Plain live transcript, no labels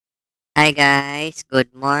Hi guys,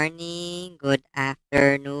 good morning, good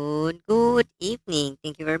afternoon, good evening.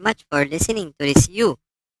 Thank you very much for listening to this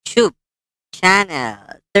YouTube channel.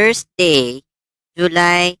 Thursday,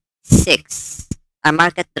 July 6. Our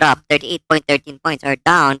market dropped 38.13 points or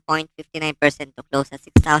down 0.59% to close at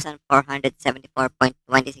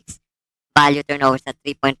 6,474.26. Value turnovers at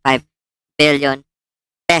 3.5 billion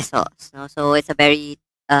pesos. No? So it's a very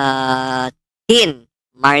thin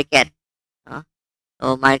market. No?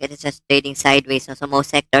 So market is just trading sideways. So most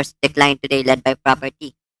sectors declined today led by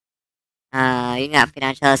property. Yun nga,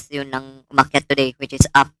 financials yun lang umakyat today which is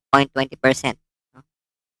up 0.20%. No?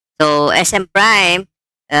 So SM Prime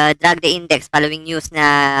dragged the index following news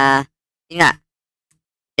na yun nga,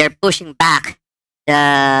 they're pushing back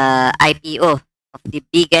the IPO of the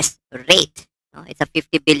biggest rate. No? It's a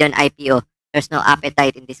 50 billion IPO. There's no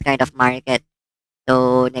appetite in this kind of market.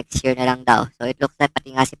 So, next year na lang daw. So, it looks like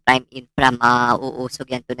pati nga si Prime Infra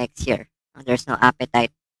uusog yan to next year. There's no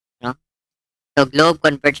appetite. No? So, Globe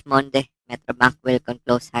converged Monday. Metrobank will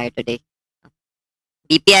close higher today.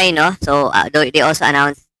 BPI, no? So, they also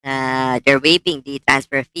announced they're waiving the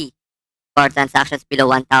transfer fee for transactions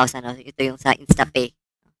below 1,000. No? Ito yung sa InstaPay.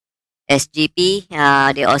 SGP,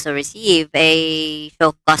 they also receive a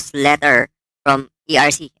show cause letter from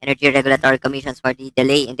ERC, Energy Regulatory Commissions, for the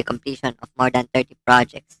delay in the completion of more than 30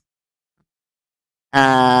 projects.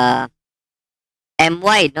 MY,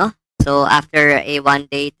 no? So, after a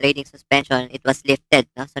one-day trading suspension, it was lifted,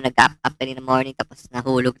 no? So, nag-up in the morning, tapos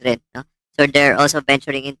nahulog rin, no? So, they're also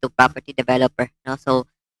venturing into property developer, no? So,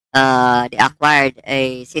 they acquired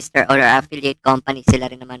a sister or affiliate company. Sila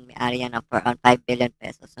rin naman may-ari yan for around 5 billion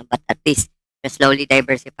pesos. No? But at least, they're slowly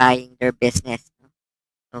diversifying their business. No?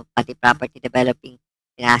 So, pati property developing,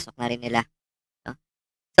 pinasok na rin nila. No?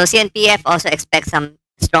 So, CNPF also expects some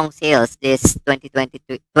strong sales this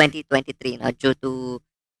 2023 no, due to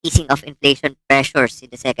easing of inflation pressures in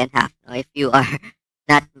the second half. No? If you are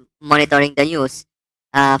not monitoring the news,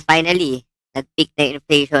 finally, nag-peak na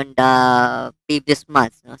inflation the previous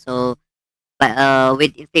months. No? So,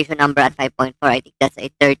 with inflation number at 5.4, I think that's a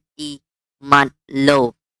 30-month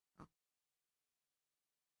low.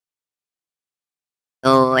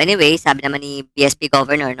 So, anyway, sabi naman ni BSP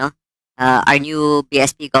Governor, no? Our new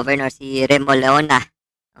BSP Governor, si Remo Leona,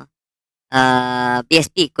 no?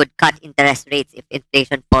 BSP could cut interest rates if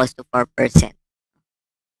inflation falls to 4%.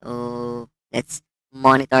 So, let's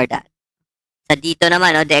monitor that. Sa dito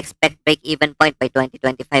naman, no, they expect break-even point by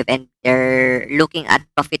 2025 and they're looking at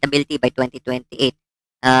profitability by 2028.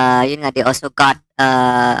 Yun nga, they also got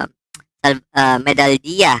Medal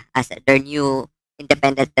Dia as their new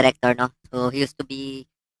independent director, no? So, he used to be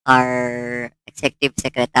our executive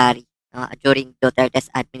secretary during Duterte's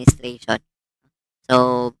administration.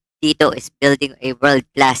 So, Tito is building a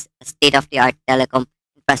world-class, state-of-the-art telecom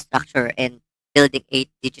infrastructure and building a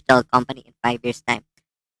digital company in 5 years' time.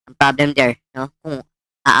 Ang problem there, no, kung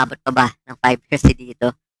aabot pa ba ng 5 years si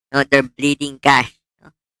Dito, no, they're bleeding cash.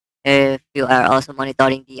 No? If you are also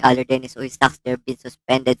monitoring the other Dennis Uy stocks, they've been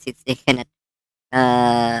suspended since they cannot,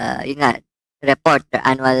 yun nga, report their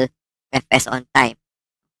annual FS on time.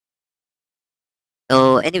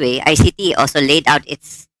 So anyway, ICT also laid out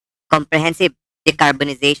its comprehensive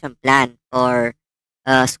decarbonization plan for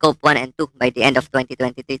Scope 1 and 2 by the end of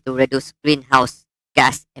 2023 to reduce greenhouse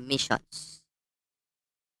gas emissions.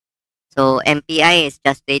 So MPI is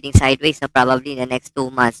just trading sideways, so probably in the next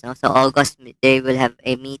 2 months. No? So August, they will have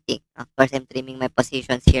a meeting. Of course, I'm trimming my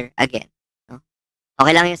positions here again. No?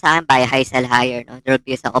 Okay lang yun sa akin, buy high, sell higher. No? There will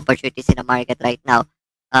be some opportunities in the market right now.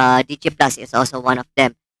 DG Plus is also one of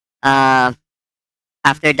them.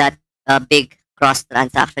 After that big cross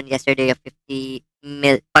transaction yesterday of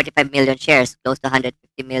 45 million shares, close to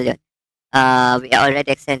 150 million. We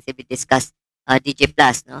already extensively discussed DG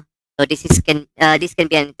Plus, no? So this can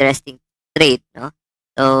be an interesting trade, no?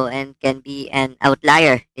 So and can be an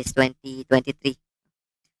outlier this 2023.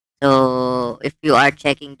 So if you are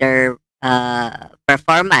checking their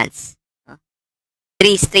performance, no?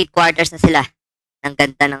 3 straight quarters na sila ng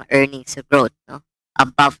ganda ng earnings growth, no?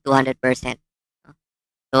 Above 200%. No?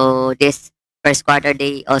 So this first quarter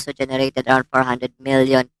they also generated around 400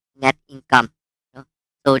 million net income. No?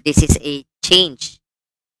 So this is a change,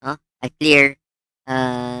 no? A clear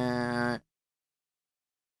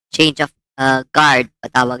change of guard,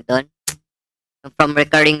 patawag doon. From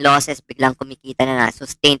recurring losses, biglang kumikita na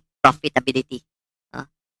sustained profitability. No?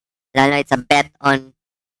 Lalo na it's a bet on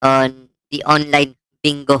the online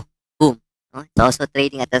bingo boom. No? It's also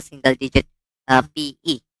trading at a single digit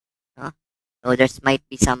PE. No? So there's might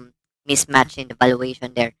be some mismatch in the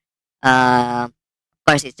valuation there. Of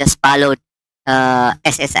course, it just followed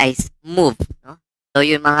SSI's move. No? So,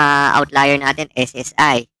 yung mga outlier natin,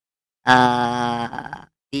 SSI,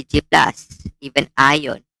 DG Plus, even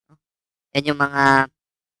Ion. Yan yung mga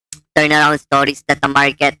turnaround stories that the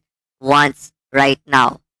market wants right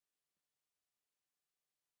now.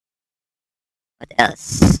 What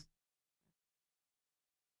else?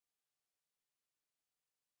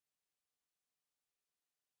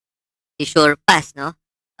 The sure pass, no?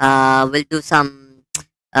 We'll do some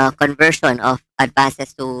conversion of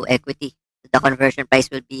advances to equity. The conversion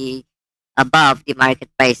price will be above the market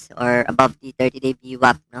price or above the 30-day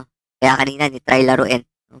VWAP, no? Kaya kanina ni-try laruin.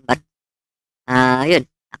 No? But, yun,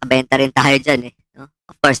 nakabenta rin tayo dyan eh. No?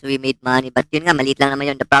 Of course, we made money. But yun nga, maliit lang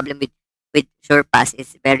naman yun. The problem with sure pass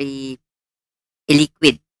is very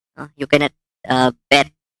illiquid. No? You cannot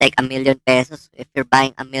bet like ₱1,000,000 if you're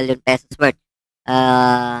buying ₱1,000,000 worth.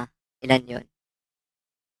 Ilan yun?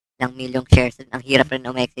 Ng milyong shares. Ang hirap rin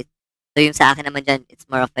umexit. So yung sa akin naman dyan, it's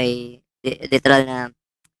more of a literal na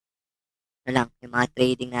ano lang, yung mga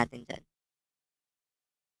trading natin dyan.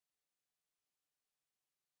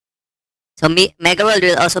 So Megaworld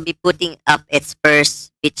will also be putting up its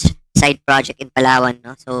first beachside project in Palawan.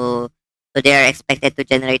 No? So they are expected to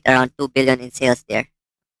generate around 2 billion in sales there.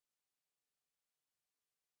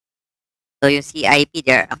 So yung CIP,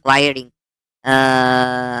 they're acquiring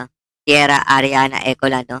Sierra Ariana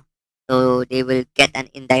Ecoland, no? So they will get an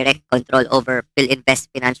indirect control over PhilInvest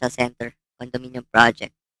Financial Center condominium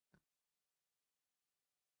project.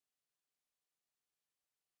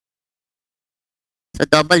 So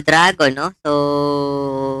Double Dragon, no? So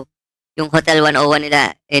yung Hotel 101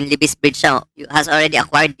 nila in Libis Bridge siya, has already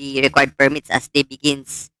acquired the required permits as they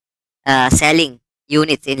begins selling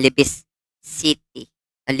units in Libis City,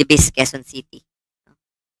 Libis, Quezon City.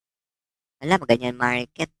 Alam, ganyan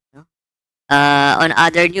market, no? On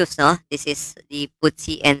other news, no? This is the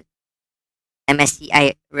Psei and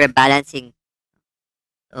MSCI rebalancing.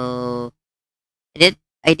 So,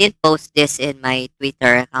 I didn't post this in my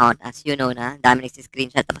Twitter account, as you know na. Dami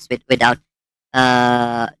screenshot tapos without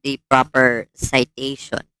the proper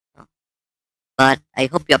citation. No? But I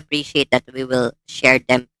hope you appreciate that we will share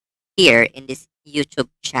them here in this YouTube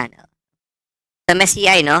channel. So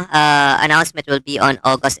Msci, no, announcement will be on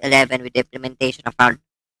August 11 with the implementation of around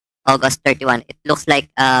August 31. It looks like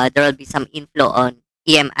there will be some inflow on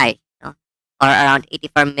EMI, no, or around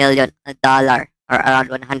 $84 million or around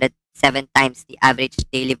 107 times the average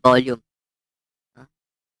daily volume. No?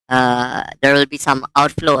 There will be some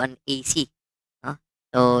outflow on AC. No?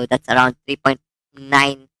 So that's around 3.9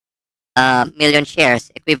 million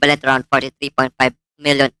shares, equivalent around $43.5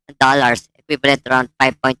 million, equivalent around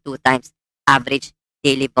 5.2 times average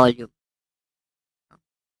daily volume.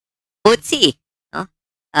 Ftse, no?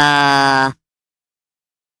 Uh,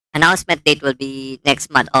 announcement date will be next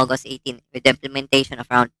month, August 18, with the implementation of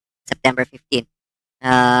around September 15.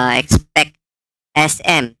 Expect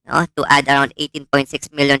SM, no, to add around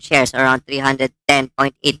 18.6 million shares, around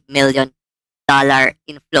 $310.8 million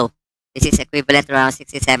inflow. This is equivalent to around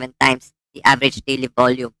 67 times the average daily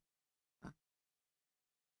volume.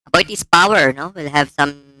 About this power, no, will have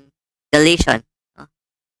some deletion. No?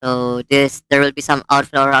 So there will be some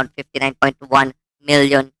outflow around 59.1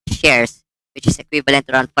 million shares, which is equivalent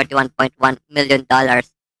to around $41.1 million,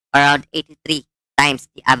 around 83 times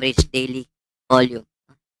the average daily volume.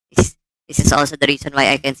 This, this is also the reason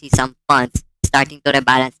why I can see some funds starting to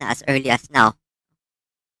rebalance na as early as now.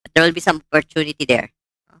 But there will be some opportunity there.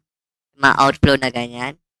 No? Mga outflow na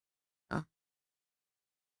ganyan. No?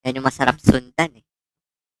 Yan yung masarap sundan eh.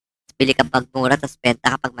 Bili ka pag mura, tapos benta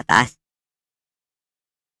ka pag mataas.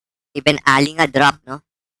 Even ali nga drop, no?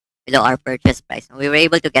 Below our purchase price. We were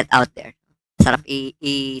able to get out there. Sarap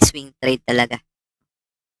i-swing trade talaga.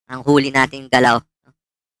 Ang huli nating galaw.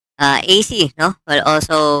 AC, no? Will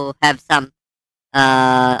also have some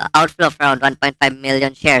outflow of around 1.5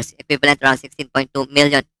 million shares, equivalent around $16.2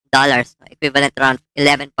 million, equivalent around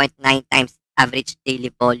 11.9 times average daily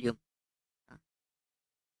volume.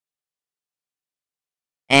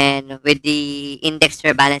 And with the index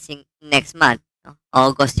rebalancing next month, no?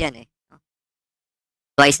 August yan eh. No?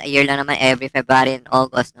 Twice a year lang naman, every February and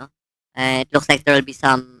August, no? And it looks like there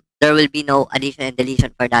will be no addition and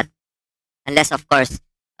deletion for that. Unless of course,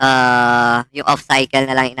 yung off cycle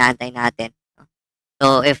na lang inaantay natin. No?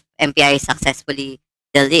 So if MPI successfully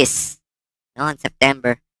delists, no, in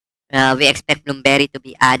September, we expect Bloomberry to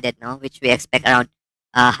be added, no, which we expect around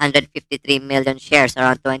 153 million shares,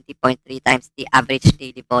 around 20.3 times the average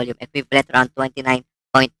daily volume, equivalent around 29.8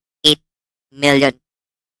 million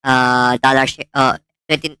dollar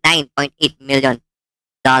 29.8 million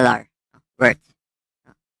dollar worth.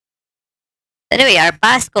 Anyway, our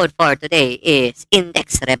passcode for today is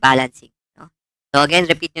index rebalancing. No? So again,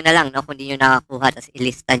 repeat nyo na lang, no? Kung di nyo nakakuha, tapos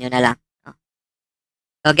ilista nyo na lang. No?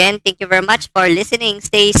 So again, thank you very much for listening.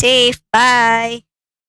 Stay safe. Bye!